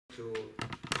to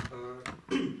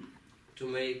to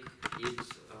make it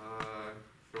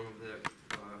from the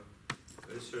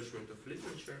researchment of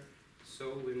literature.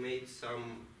 So we made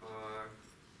some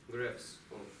graphs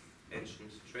of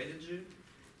ancient strategy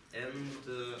and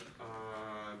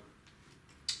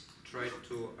tried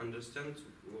to understand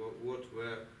what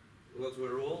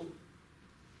were role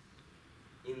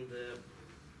in the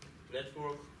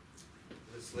network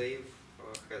the slave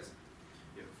has.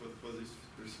 Yeah, for this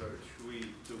research, we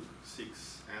took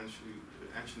 6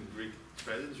 ancient Greek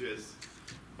strategies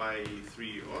by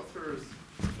 3 authors.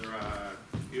 There are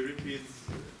Euripides,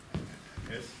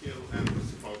 Aeschylus, and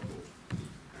Sophocles.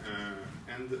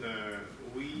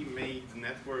 We made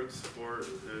networks for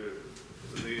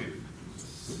the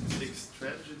 6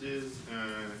 tragedies,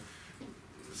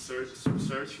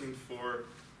 searching for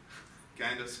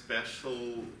kind of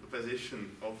special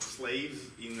position of slaves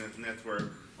in a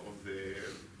network of the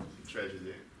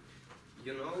tragedy.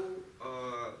 You know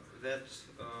that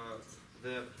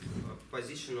the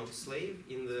position of slave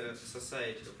in the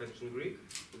society of ancient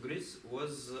Greece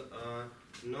was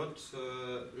not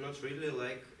really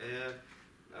like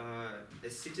a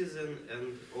citizen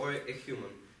or a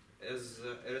human. As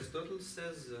Aristotle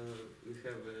says, we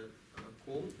have a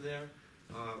quote there,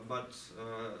 but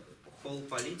whole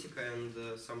Politica and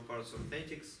some parts of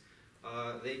Ethics,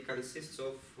 they consist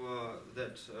of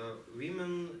that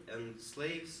women and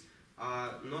slaves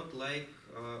are not like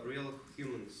real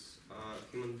humans,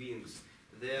 human beings.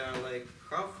 They are like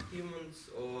half humans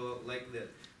or like that.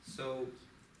 So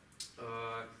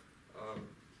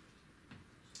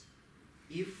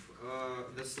if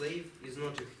the slave is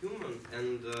not a human,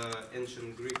 and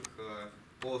ancient Greek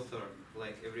author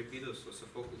like Euripides or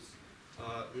Sophocles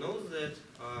knows that,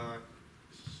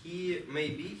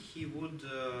 he would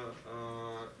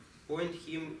point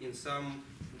him in some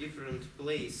different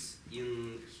place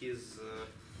in his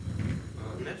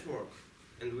network,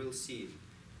 and we'll see.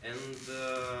 And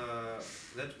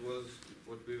that was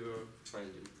what we were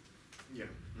finding. Yeah.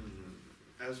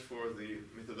 As for the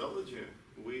methodology,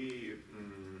 we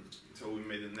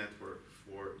made a network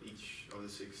for each of the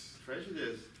 6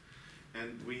 tragedies,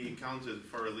 and we counted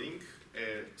for a link,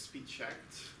 a speech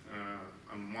act,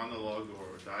 a monologue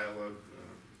or dialogue,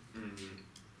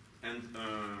 and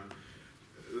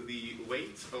the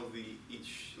weight of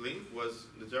each link was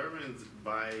determined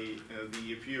by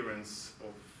the appearance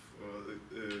of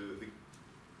the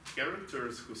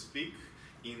characters who speak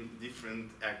in different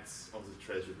acts of the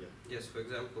tragedy. Yes, for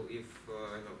example, if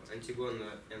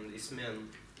Antigona and Ismene,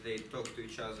 they talk to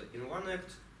each other in one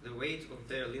act, the weight of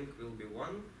their link will be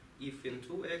 1. If in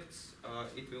 2 acts,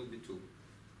 it will be 2.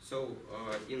 So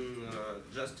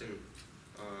just in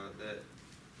the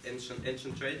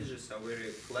ancient tragedies are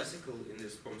very classical in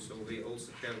this form. So we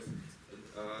also have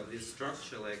this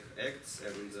structure like acts,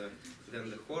 and then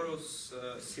the chorus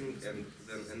sing, and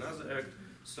then another act.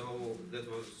 So that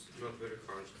was not very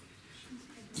hard.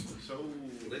 So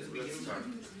let's begin. Start.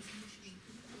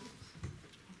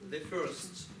 The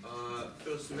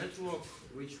first network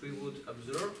which we would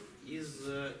observe is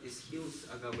Aeschylus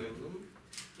Agamemnon.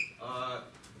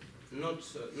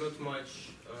 Not much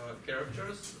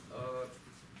characters.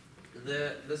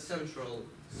 The central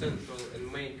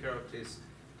and main character is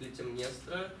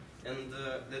Clytemnestra, and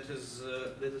that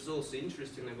is also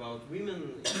interesting about women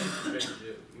in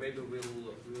strategy. Maybe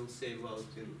we'll say about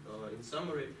in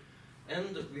summary.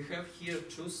 And we have here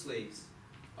 2 slaves.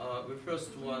 The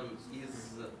first one is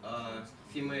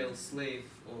female slaves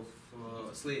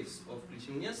of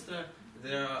Clytemnestra.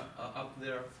 They are up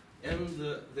there, and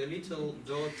the little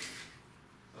dot,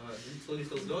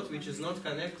 which is not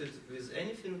connected with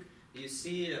anything. You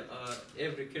see,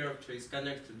 every character is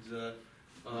connected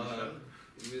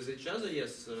with each other.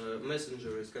 Yes,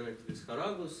 messenger is connected with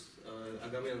Haragus,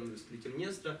 Agamemnon with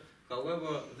Clytemnestra.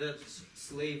 However, that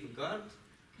slave guard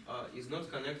is not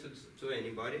connected to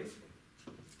anybody,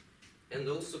 and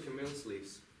also female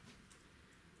slaves.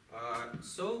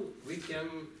 So we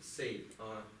can say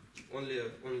only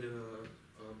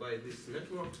by this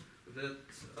network that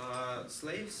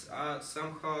slaves are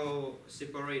somehow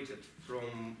separated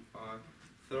from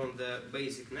the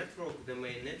basic network, the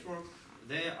main network.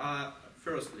 They are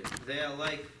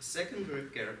like secondary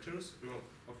characters. No,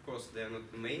 of course they are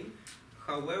not the main.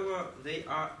 However, they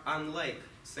are unlike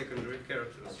secondary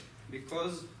characters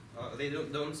because they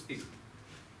don't speak.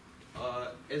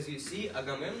 As you see,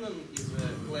 Agamemnon is a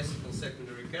classical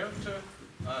secondary character.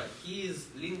 He is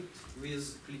linked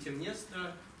with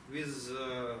Clytemnestra with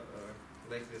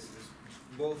like this, with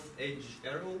both edge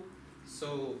arrow.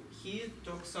 So he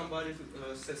talks somebody,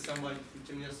 says somebody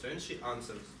to Clytemnestra, and she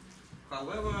answers.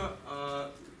 However,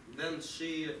 then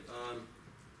she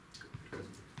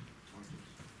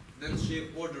then she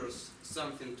orders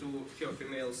something to her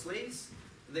female slaves,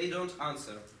 they don't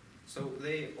answer. So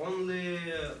they only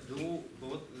do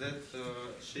what that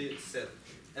she said.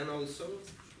 And also,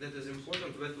 that is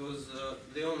important, that was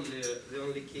the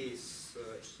only case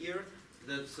here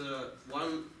that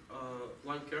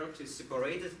one character is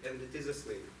separated and it is a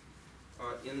slave.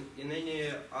 In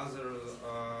any other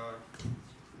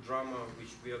drama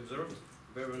which we observed,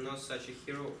 there was not such a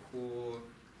hero who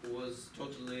was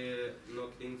totally not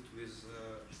linked with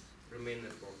Remain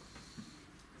network.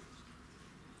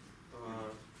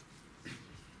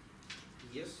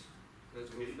 Yes, let's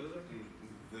go further.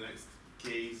 The next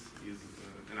case is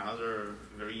another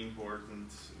very important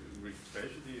Greek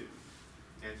tragedy,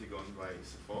 Antigone by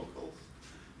Sophocles.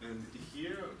 And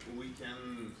here we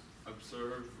can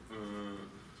observe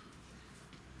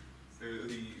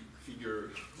the figure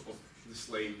of the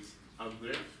slaves out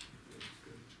there.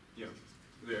 Yeah,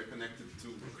 they are connected to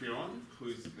Creon, who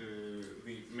is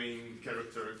the main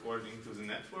character according to the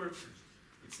network.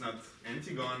 It's not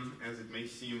Antigone, as it may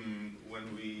seem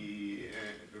when we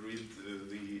read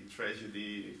the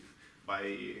tragedy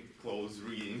by close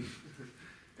reading.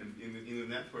 And in the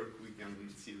network, we can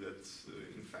see that,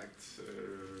 in fact,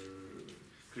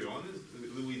 Creon is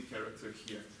the lead character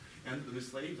here. And the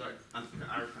slaves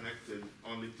are connected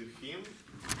only to him,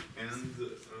 and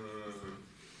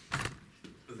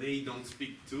they don't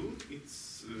speak too.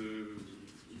 It's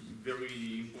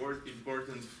very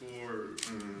important for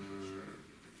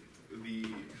the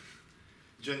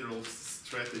general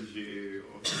strategy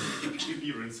of the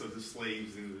appearance of the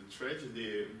slaves in the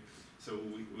tragedy. So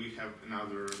we have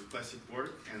another classic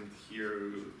work, and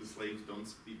here the slaves don't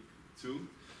speak too.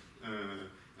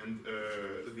 And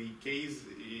the case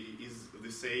is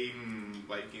the same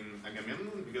like in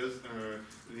Agamemnon, because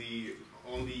the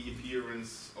only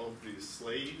appearance of the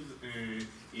slaves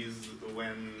is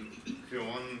when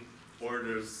Creon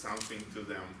orders something to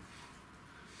them.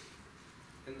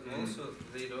 And also,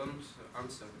 they don't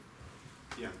answer.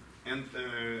 Yeah, and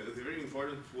the very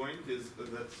important point is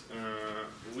that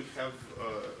we have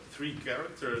three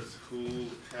characters who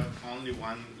have only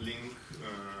one link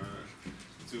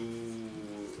to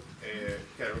a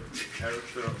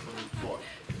character of the plot.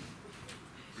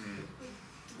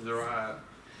 There are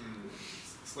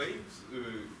slaves,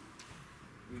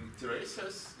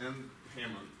 Tiresias and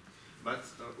Haemon. But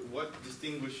what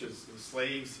distinguishes the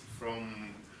slaves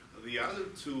from the other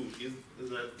two is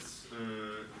that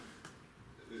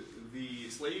the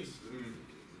slaves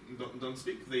don't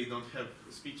speak, they don't have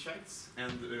speech acts,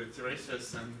 and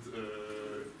Tiresias and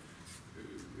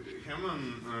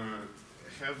Haemon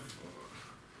have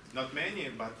not many,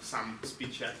 but some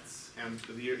speech acts, and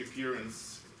their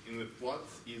appearance in the plot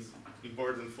is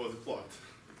important for the plot.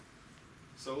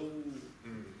 So,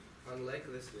 unlike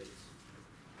the slaves.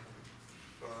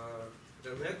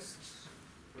 The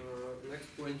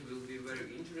next point will be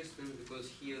very interesting, because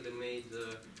here they made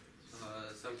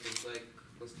something like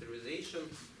clusterization.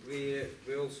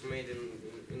 We also made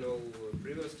in all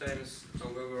previous times.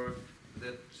 However,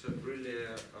 that really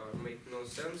make no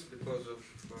sense, because of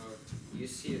you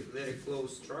see very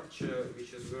close structure,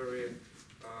 which is very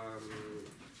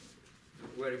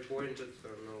very pointed,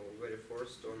 very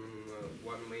forced on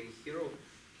one main hero.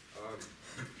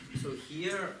 So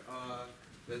here,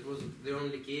 that was the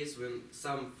only case when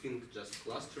something just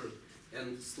clustered,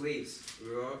 and slaves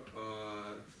were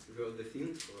the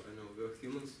things, were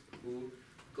humans who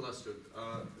clustered.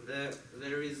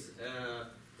 There is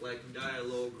like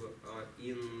dialogue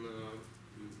in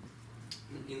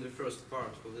the first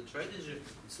part of the tragedy.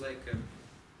 It's like a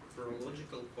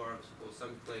chronological part or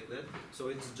something like that. So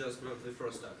it's just not the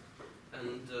first act.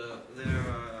 And there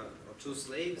are two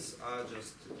slaves are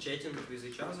just chatting with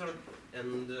each other,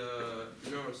 and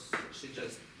nurse, she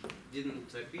just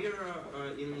didn't appear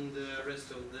in the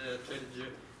rest of the tragedy,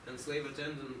 and slave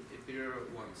attendant appear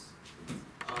once.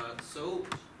 So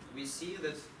we see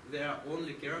that there are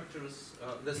only characters,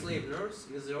 the slave nurse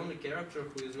is the only character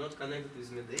who is not connected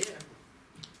with Medea.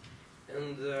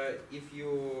 And if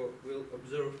you will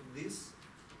observe this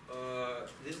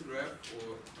graph,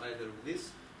 or either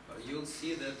this, you'll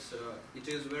see that it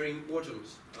is very important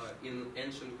in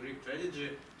ancient Greek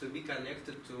tragedy to be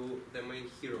connected to the main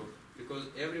hero, because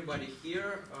everybody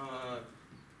here,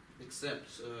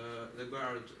 except the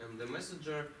guard and the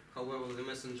messenger, however, the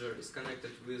messenger is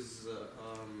connected with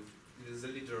the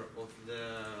leader of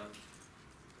the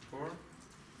choir.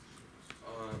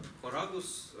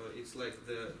 Choragus, it's like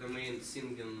the main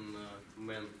singing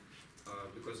man,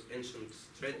 because ancient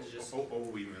strategists...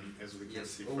 All women, as we can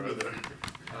see all further.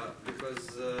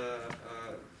 because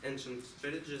ancient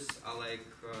strategists are like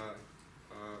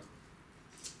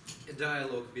a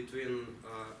dialogue between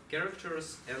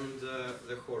characters and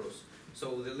the chorus.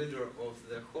 So the leader of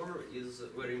the choir is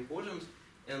very important,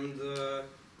 and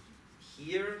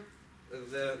here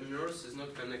the nurse is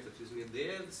not connected with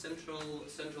Medea, the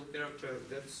central character.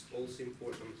 That's also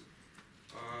important.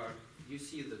 You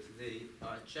see that they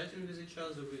are chatting with each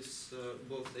other with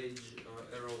both age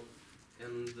arrow,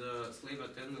 and slave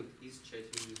attendant is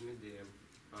chatting with Medea.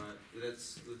 That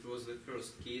was the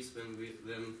first case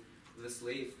when the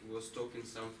slave was talking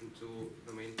something to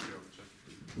the main character.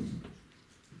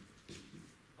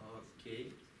 Okay.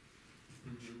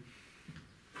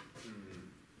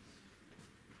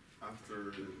 After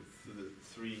the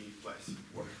three classic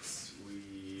works,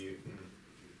 we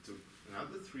took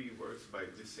another three works by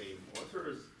the same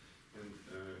authors, and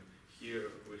here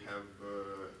we have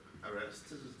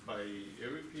Orestes by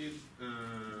Euripid,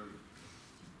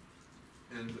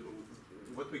 and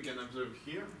what we can observe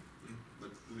here,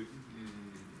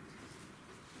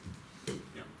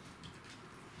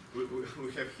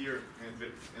 we have here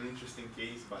an interesting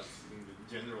case, but in the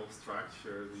general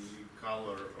structure, the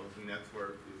color of the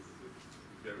network is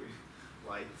very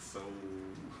light, so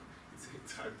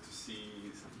it's hard to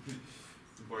see some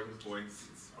important points.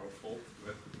 It's our fault,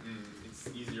 but it's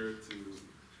easier to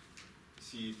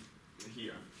see it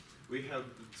here. We have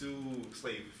two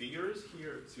slave figures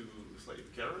here, two slave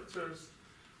characters.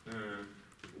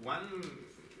 One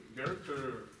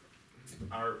character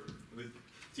are the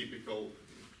typical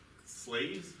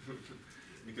slaves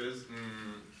because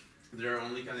they're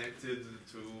only connected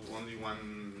to only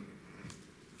one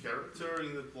character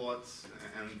in the plot,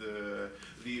 and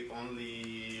the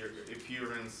only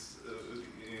appearance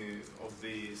of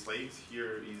the slaves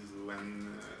here is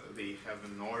when they have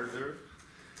an order.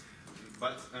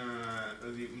 But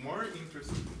the more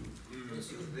interesting...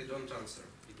 They don't answer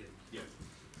again. Yeah.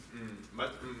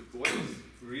 But what is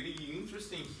really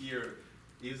interesting here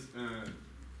is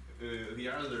the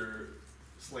other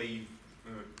slave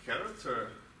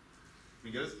character,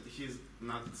 because he's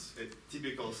not a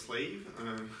typical slave.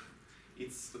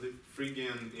 It's the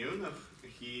Phrygian eunuch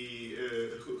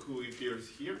who appears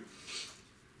here,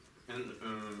 and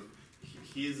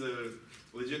he's a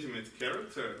legitimate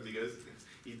character because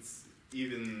it's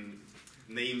even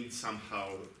named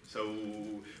somehow. So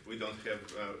we don't have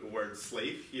a word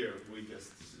slave here. We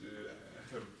just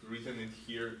have written it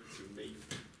here to make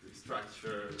the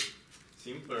structure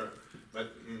simpler.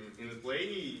 But in the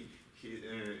play,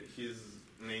 he's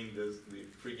named as the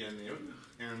Phrygian eunuch,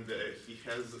 and he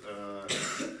has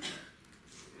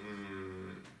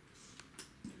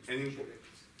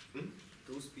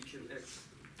Two speech and acts.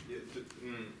 Yeah,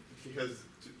 he has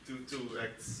two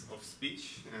acts of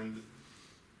speech, and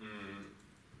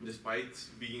despite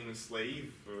being a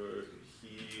slave,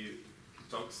 he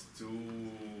talks to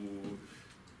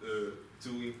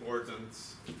two important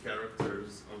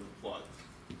characters of the plot.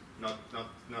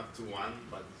 Not to one,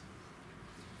 but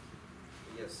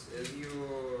yes, as you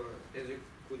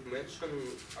could mention,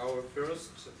 our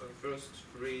first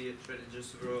three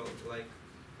tragedies were like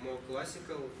more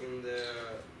classical in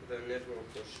the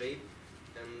network or shape,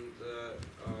 and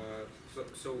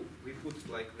so we put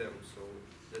like them, so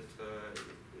that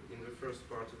in the first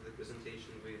part of the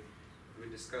presentation we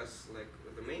discuss like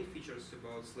the main features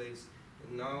about slaves,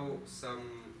 and now some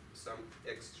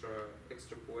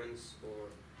extra points or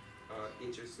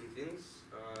interesting things.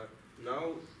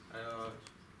 Now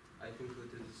I think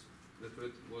that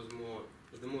it was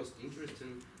the most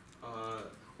interesting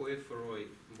Hoi Feroi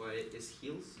by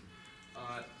Aeschylus.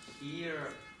 Here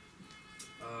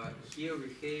we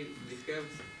have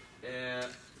a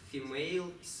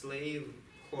female slave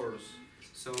horse.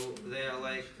 So they are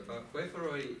like Hoi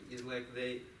Feroi is like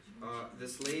the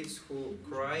slaves who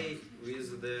cry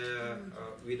with the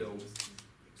widow.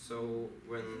 So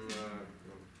when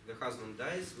the husband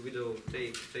dies, the widow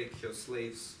take her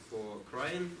slaves for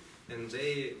crying, and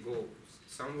they go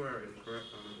somewhere and cry.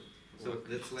 So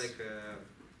that's like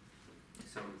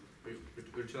some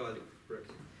ritual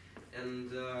practice.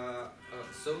 And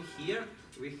so here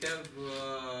we have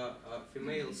a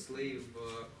female slave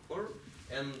whore,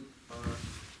 and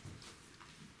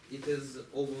it is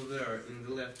over there in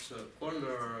the left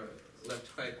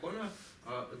high corner.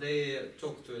 They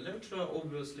talk to Electra,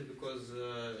 obviously, because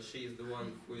she is the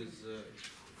one who is.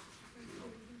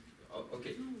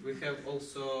 Okay, we have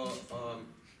also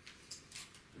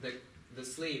the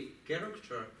slave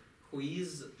character who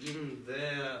is in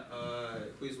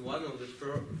who is one of the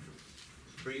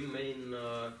three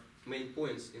main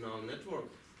points in our network,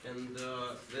 and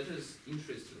that is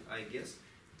interesting, I guess.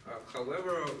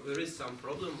 However, there is some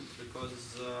problem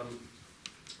because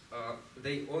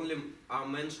they only are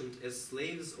mentioned as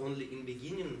slaves only in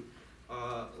beginning,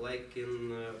 like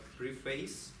in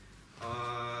preface,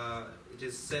 it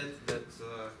is said that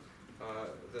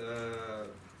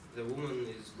the woman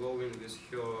is going with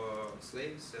her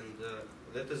slaves, and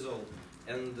that is all.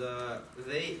 And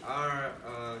they are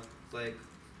like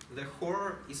the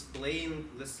whore is playing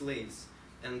the slaves,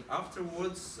 and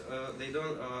afterwards they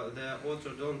don't. The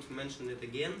author don't mention it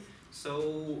again.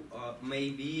 So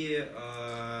maybe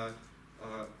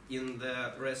in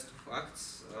the rest of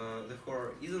acts, the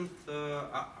whore isn't.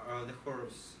 The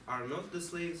whores are not the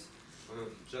slaves.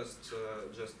 Just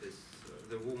this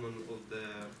the woman of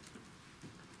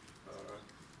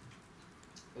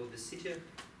the city.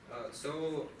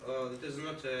 So it is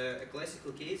not a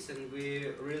classical case, and we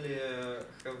really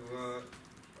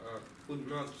could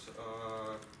not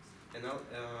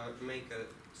make a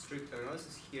strict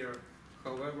analysis here.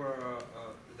 However,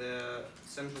 the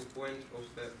central point of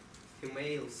the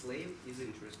female slave is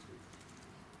interesting.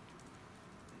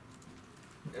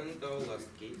 And our last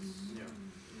case. Yeah.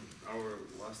 Our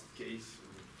last case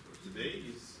for today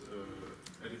is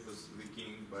Oedipus the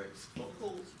King by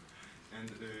Sophocles, and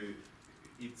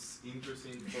it's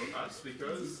interesting for us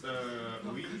because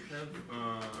we have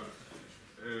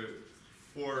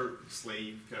 4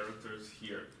 slave characters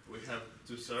here. We have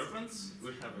 2 servants,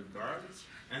 we have a guard,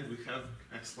 and we have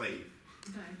a slave.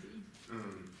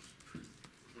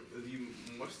 The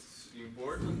most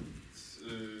important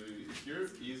here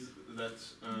is that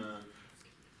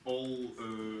all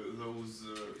those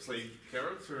slave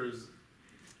characters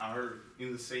are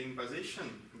in the same position,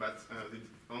 but the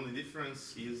only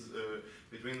difference is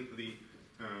between the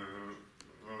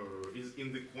is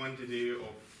in the quantity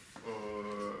of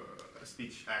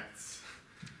speech acts.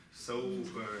 So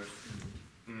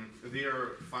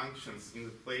their functions in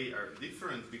the play are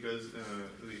different because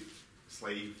the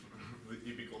slave, the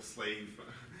typical slave,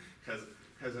 has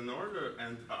an order,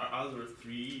 and other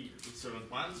 3, servant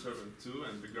 1, servant 2,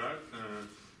 and the guard,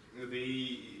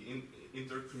 they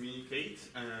intercommunicate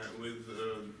with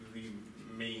the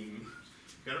main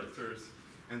characters,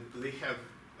 and they have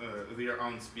their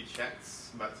own speech acts,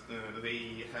 but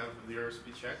they have their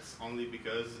speech acts only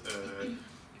because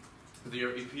their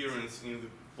appearance in the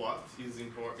plot is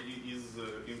important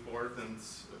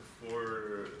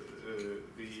for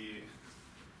the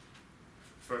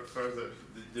further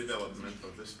the development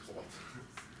of this plot.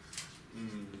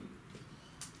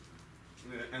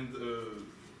 And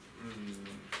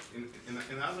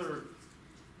another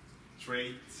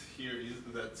trait here is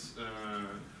that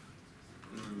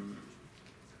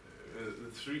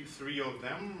three of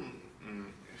them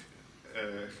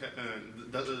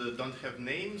don't have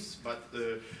names, but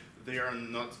they are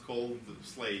not called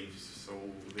slaves, so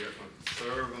they are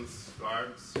servants,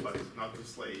 guards, but not the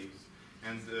slaves.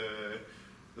 And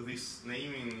this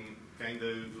naming kind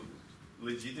of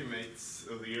legitimates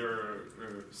their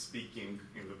speaking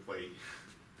in the play.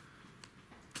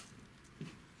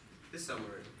 The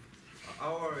summary.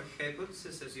 Our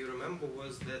hypothesis, as you remember,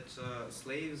 was that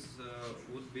slaves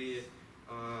would be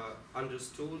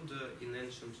understood in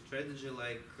ancient tragedy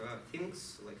like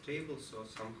things, like tables or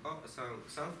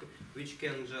something which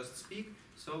can just speak,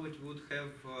 so it would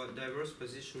have a diverse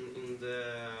position in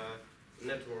the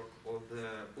network of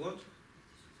the plot,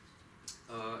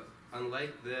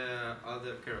 unlike the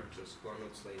other characters who are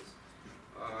not slaves.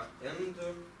 And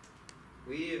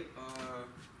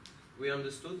we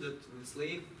understood that the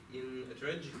slave in a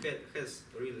tragedy has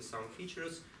really some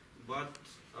features, but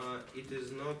it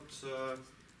is not.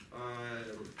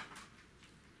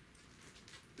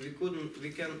 We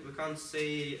can't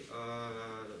say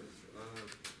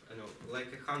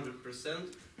like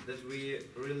 100% that we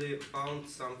really found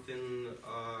something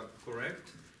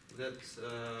correct, that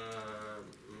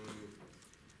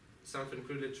something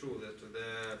really true, that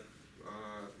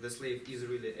the slave is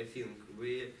really a thing.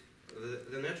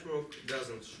 The network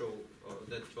doesn't show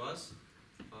that to us.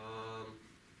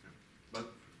 But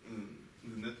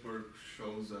the network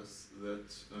shows us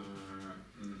that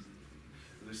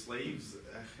the slaves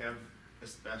have a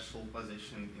special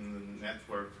position in the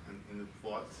network and in the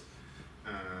plot.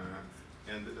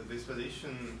 And this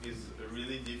position is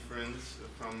really different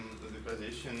from the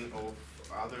position of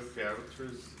other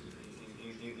characters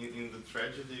in the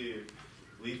tragedy,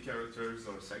 lead characters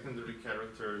or secondary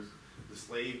characters. The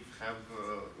slave have a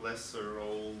lesser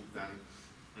role than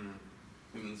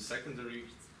even secondary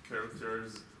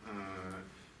characters.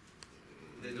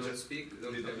 They don't speak,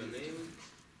 don't have a name,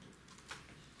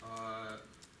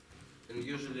 and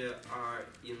usually are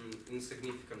in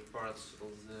insignificant parts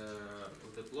of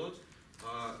the plot.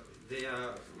 They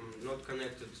are not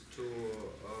connected to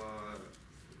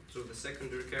the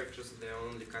secondary characters. They are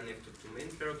only connected to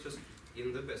main characters.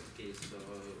 in the best case,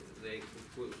 they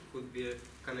could be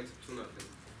connected to nothing.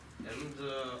 And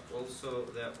also,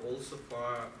 they're also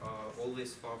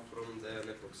always far from the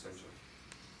network center.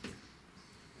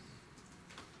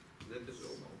 That is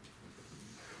all.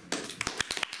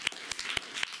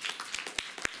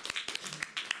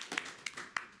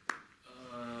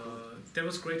 That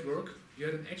was great work. You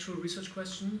had an actual research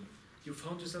question, you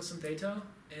found yourself some data,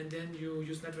 and then you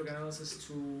used network analysis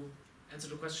to answer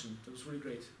the question. That was really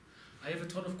great. I have a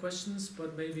ton of questions,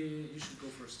 but maybe you should go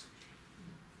first.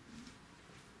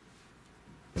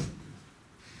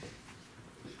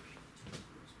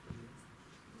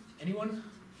 Anyone?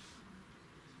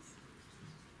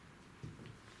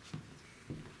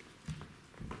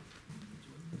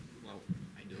 Well,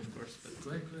 I do, of course, but Go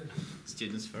ahead, go ahead.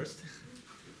 students first.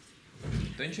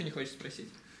 Кто ничего не хочет спросить?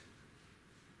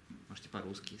 Можете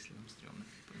по-русски, если вам стрёмно,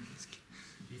 по-английски.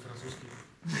 И французский.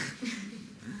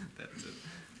 That's it.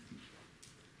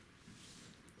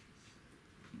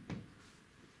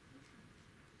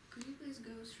 Could you please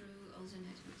go through all the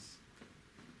networks?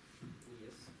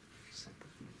 Yes.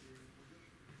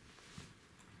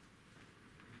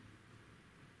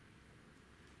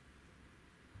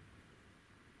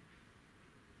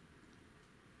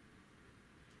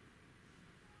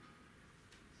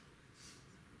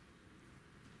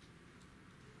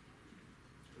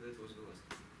 That was the last.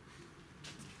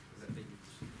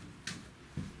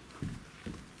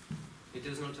 It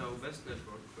is not our best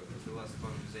network, the last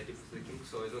one is additive clicking,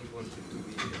 so I don't want it to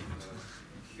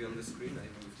be on the screen. I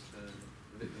want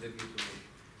the view to move.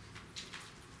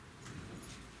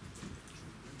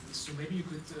 So maybe you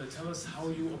could tell us how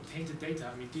you obtained the data.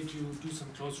 I mean, did you do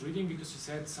some close reading? Because you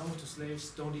said some of the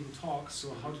slaves don't even talk,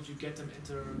 so how did you get them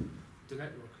enter the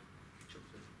network?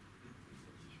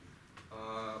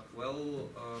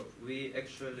 We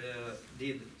actually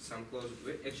did some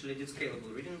we actually did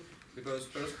scalable reading, because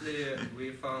firstly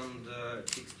we found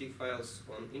 60 files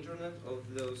on internet of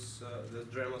those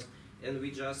dramas, and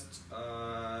we just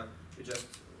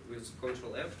with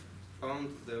Control F found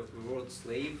the word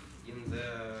slave in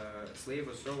the slave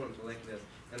or servant like that,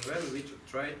 and when we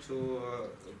tried to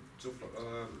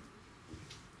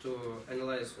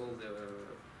analyze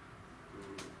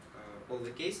all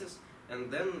the cases. And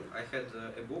then I had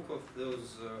a book of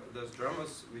those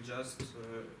dramas. We just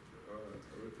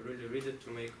really read it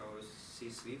to make our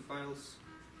CSV files.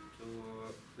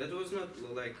 That was not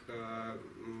like I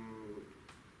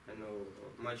know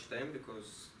much time,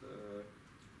 because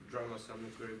dramas are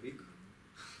not very big.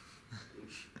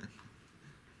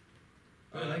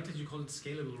 I like that you call it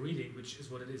scalable reading, which is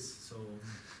what it is. So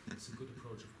it's a good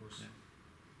approach, of course. Yeah.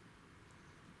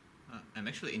 I'm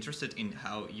actually interested in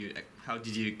how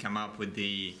did you come up with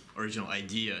the original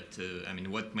idea to, I mean,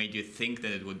 what made you think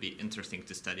that it would be interesting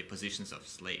to study positions of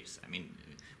slaves? I mean,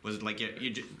 was it like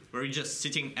were you just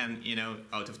sitting and,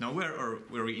 out of nowhere, or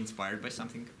were you inspired by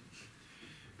something?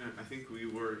 I think we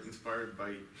were inspired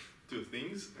by two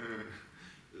things.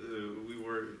 We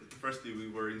were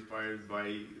inspired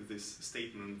by this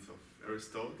statement of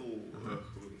Aristotle,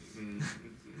 who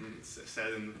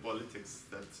said in Politics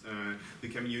that the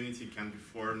community can be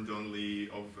formed only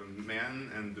of men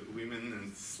and women,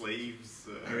 and slaves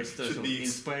Aristotle, should be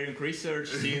inspiring research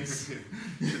since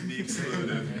should be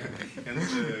excluded. And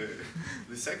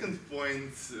the second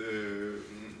point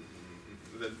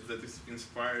that is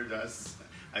inspired us,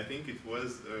 I think it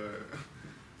was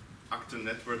actor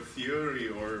network theory,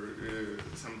 or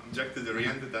some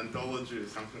objective-oriented ontology, or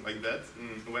something like that.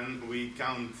 When we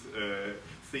count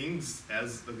things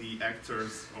as the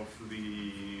actors of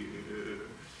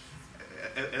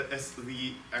as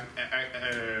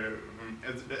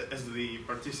the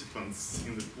participants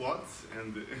in the plot,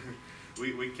 and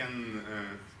we can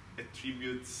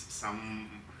attribute some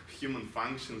human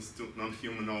functions to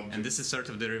non-human objects. And this is sort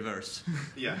of the reverse.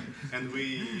 Yeah, and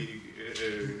we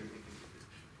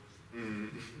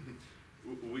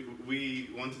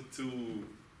wanted to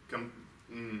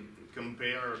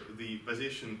compare the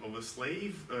position of a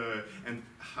slave and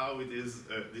how it is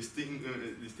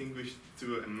distinguished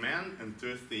to a man and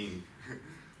to a thing.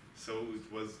 So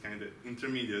it was kind of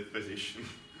intermediate position.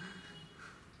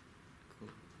 Cool,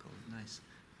 nice.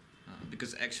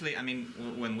 Because actually, I mean,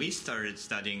 when we started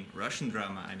studying Russian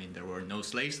drama, I mean, there were no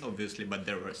slaves, obviously, but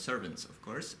there were servants, of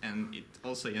course. And it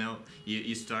also,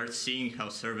 you start seeing how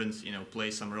servants,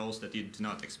 play some roles that you do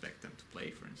not expect them to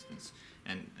play, for instance.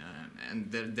 And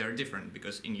they're different,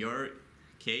 because in your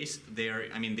case,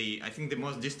 I think the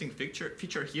most distinct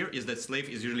feature here is that slave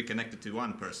is usually connected to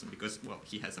one person, because, well,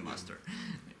 he has a master,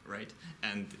 right?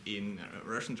 And in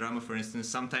Russian drama, for instance,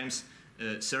 sometimes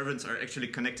servants are actually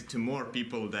connected to more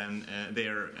people than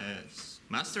their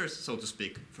masters, so to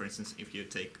speak. For instance, if you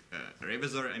take a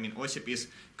revizor, I mean, Osip is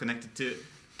connected to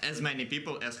as many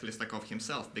people as Hlistakov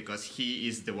himself, because he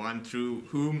is the one through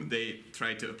whom they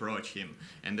try to approach him.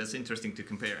 And that's interesting to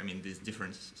compare, I mean, these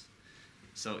differences.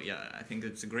 So yeah, I think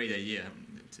it's a great idea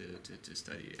to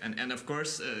study. And of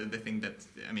course, the thing that,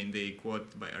 I mean, the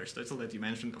quote by Aristotle that you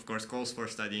mentioned, of course, calls for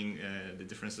studying the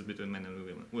differences between men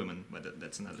and women, but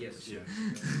that's another Yes. question.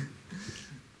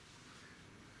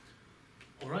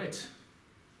 Yeah. All right.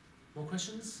 More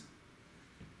questions?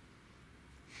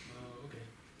 Okay.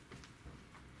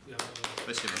 Yeah.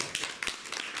 Спасибо.